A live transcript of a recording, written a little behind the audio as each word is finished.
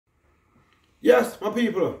Yes, my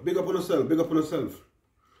people, big up on yourself, big up on yourself.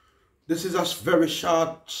 This is a very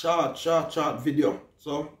short video.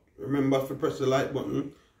 So remember to press the like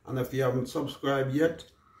button. And if you haven't subscribed yet,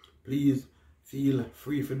 please feel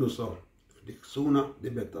free to do so. The sooner,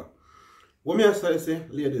 the better. What may I say,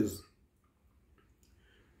 ladies?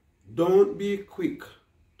 Don't be quick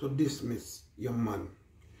to dismiss your man.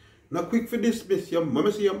 Not quick to dismiss your man. When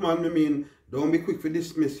I say your man, I mean, don't be quick to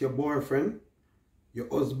dismiss your boyfriend, your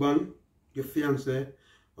husband, your fiance.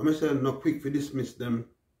 When I say not quick to dismiss them,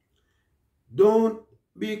 don't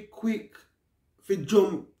be quick to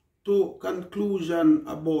jump to conclusion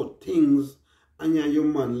about things and your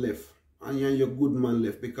man left and your good man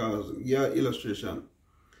left, because your illustration.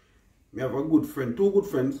 I have a good friend, two good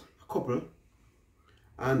friends, a couple,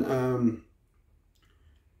 and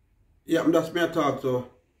yeah, that's me I talk to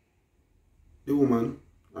the woman,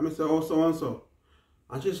 and I say, oh, so and so,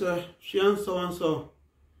 and she said, she and so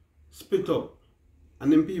split up,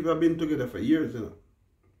 and them people have been together for years, you know.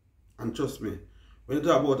 And trust me, when you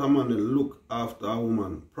talk about a man that look after a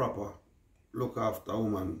woman proper, look after a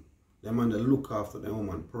woman, the man that look after the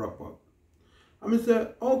woman proper. And I say,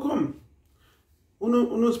 how come?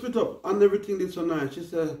 Uno split up and everything did so nice. She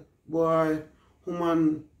said, boy,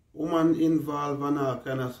 woman involved and all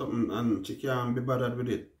kind of something, and she can't be bothered with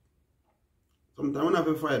it. Sometimes we have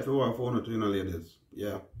to fight for one or two, you know, ladies.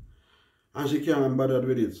 Yeah. And she can't be bothered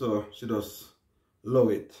with it, so she just love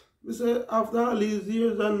it. We say, after all these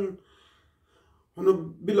years and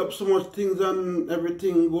build up so much things and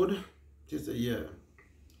everything good, she said, yeah.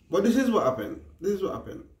 But this is what happened. This is what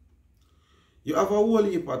happened. You have a whole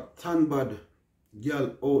heap of tan bad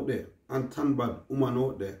girl out there and tan bad woman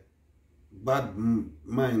out there. Bad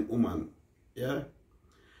mind woman. Yeah.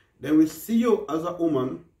 Then we see you as a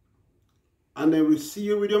woman, and then we see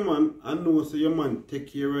you with your man and know so your man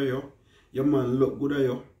take care of you. Your man look good at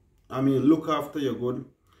you. I mean, look after you good.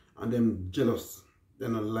 And them jealous. They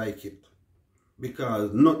don't like it.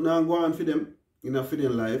 Because nothing go on for them in a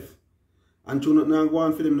feeding life. And to nothing go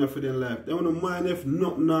on for them in a feeding life. They don't mind if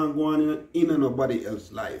nothing go on in nobody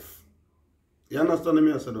else's life. You understand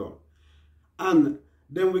me, I said? And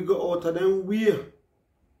then we go out of them way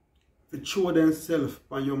to show themselves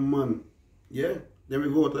by your man. Yeah? Then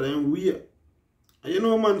we go out of them way. And you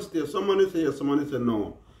know, man, still, somebody say yes, somebody say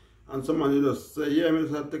no. And somebody just say, yeah,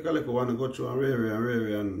 Mr. Take a little one and go through and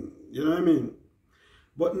rare, and you know what I mean?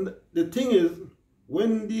 But the thing is,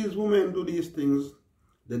 when these women do these things,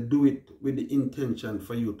 they do it with the intention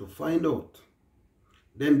for you to find out.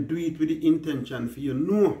 Then do it with the intention for you to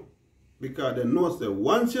know. Because they know that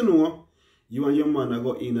once you know, you and your man are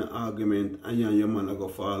go in an argument and you and your man are go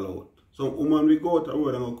fall out. So woman we go out the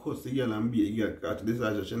road and go cuss the girl and beat the girl because this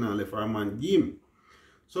is she not left for a man game.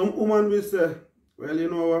 Some woman will say, well, you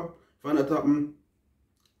know what, if that happen,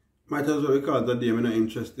 might as well because that day I'm not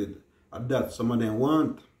interested. At that some of them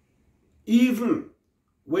want. Even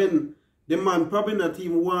when the man probably not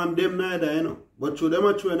even want them neither, you know. But through them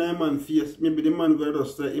a through a man face, maybe the man go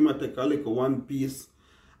just say, he might take a little one piece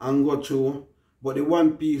and go through. But the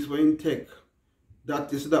one piece when you take,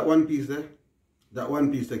 that is that one piece there, that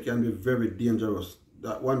one piece that can be very dangerous.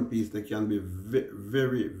 That one piece that can be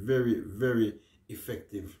very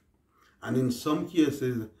effective. And in some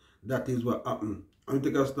cases, that is what happened. And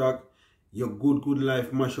you take a stock, your good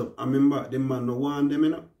life mash up. I remember the man no want them, you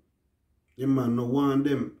know. The man no want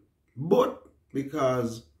them. But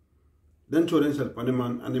because then throw themselves on the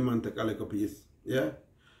man and the man take a little piece. Yeah?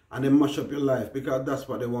 And they mash up your life because that's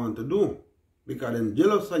what they want to do. Because they're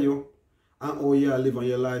jealous of you and how you live on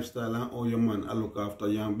your lifestyle and how your man look after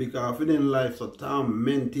you. And because if in life so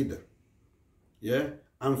tormented, yeah,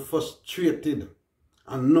 and frustrated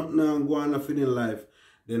and nothing going on in life,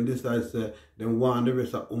 then this I say, then want the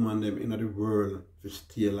rest of women them in the world to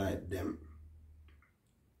stay like them.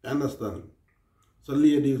 Understand? So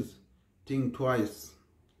ladies, think twice.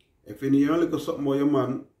 If you need to look at something about your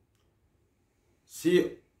man,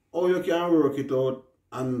 see how you can work it out,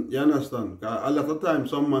 and you understand. Because a lot of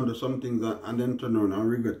times some man do some things and then turn around and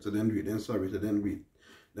regret to then do it, then sorry to then do it.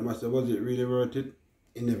 They must say, was it really worth it?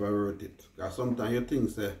 It never worth it. Because sometimes you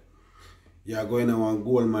think say, you're going to one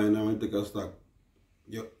gold mine and take a stock.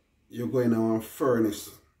 You're going to one furnace,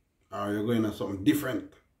 or you're going to something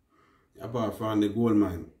different apart from the gold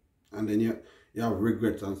mine. And then you have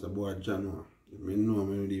regrets and say, boy, John, I mean, no, I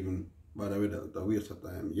don't even bother with that. It's a waste of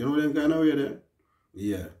time. You know them kind of way there?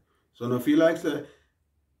 Yeah. So I feel like say,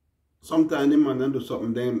 sometimes the man then do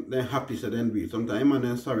something, then happy so then do it. Sometimes the man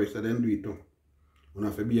then sorry so then do it too. You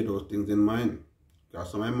have to bear those things in mind.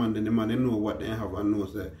 Because some man then the man they know what they have and know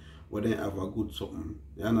say what they have a good something.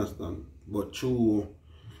 You understand? But true,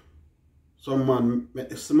 some man make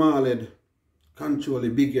the small head control the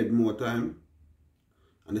big head more time.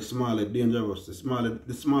 And the small head dangerous. The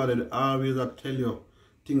small head always tell you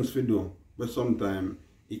things to do. But sometimes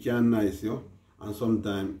it can nice you. And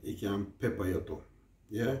sometimes it can pepper you too.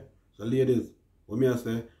 Yeah? So ladies, what me I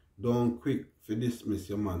say, don't quick to dismiss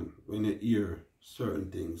your man when you hear certain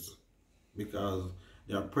things. Because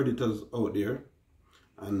there are predators out there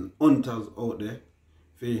and hunters out there.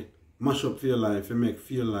 If mash up for your life, you make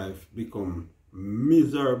your life become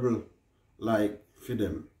miserable like for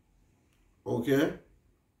them. Okay?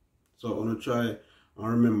 So I'm gonna try and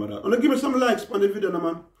remember that. I'm gonna give me some likes on the video,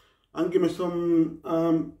 man. And give me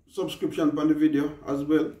some subscription on the video as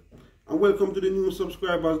well. And welcome to the new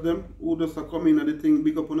subscribers them who just are coming at the thing,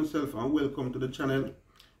 big up on yourself, and welcome to the channel.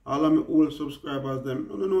 All of my old subscribers them,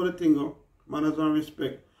 I don't know the thing, oh. Manners and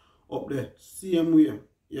respect up there. Same way.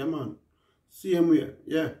 Yeah, man. Same way.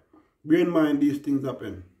 Yeah. Bear in mind these things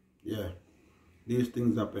happen. Yeah. These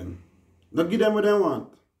things happen. Not give them what they want.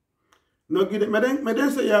 Not give them. I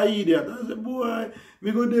then say you're an idiot. I say, boy,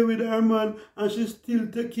 me go there with her man and she still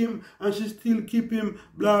take him and she still keep him.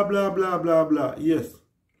 Blah, blah, blah, blah, blah. Yes.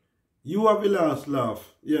 You have the last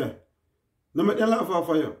laugh. Yeah. No make them laugh off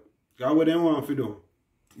for you. Because what they want to do.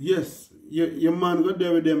 Yes. Your man go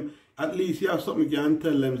there with them. At least you have something you can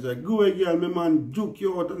tell them. Say, go away, girl, my man juke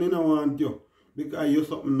you out and he don't want you. Because you're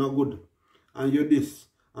something not good. And you're this,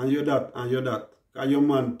 and you're that, and you're that. Because your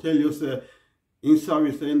man tell you, say, in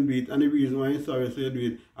sorry, say, do it. And the reason why in sorry, say, do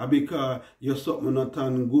it, is because you're something not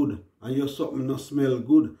turn good. And you're something not smell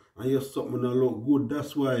good. And you're something not look good.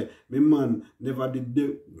 That's why my man never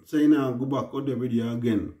did say, now go back out there with you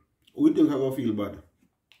again. Who you think I go feel bad?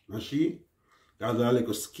 And she? Because I like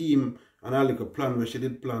a scheme and I like a plan where she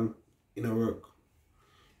did plan in her work.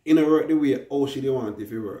 In her work the way how she did want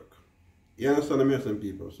if you work. You understand me, some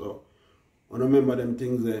people? So, I remember them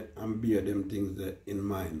things there and bear them things there in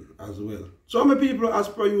mind as well. So, my people, as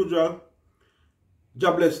per usual,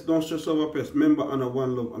 God bless, don't stress over pest. Remember, honor,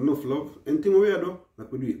 one love, enough love. Anything we do,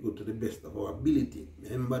 like we do it good to the best of our ability.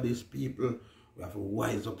 Remember these people, we have to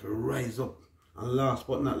wise up, rise up. And last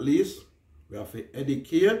but not least, we have to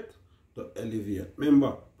educate to elevate.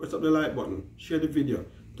 Remember, press up the like button, share the video,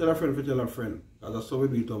 tell a friend to tell a friend. Because that's how we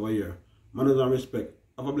do it over here. Manners and respect.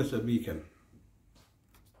 Have a blessed weekend.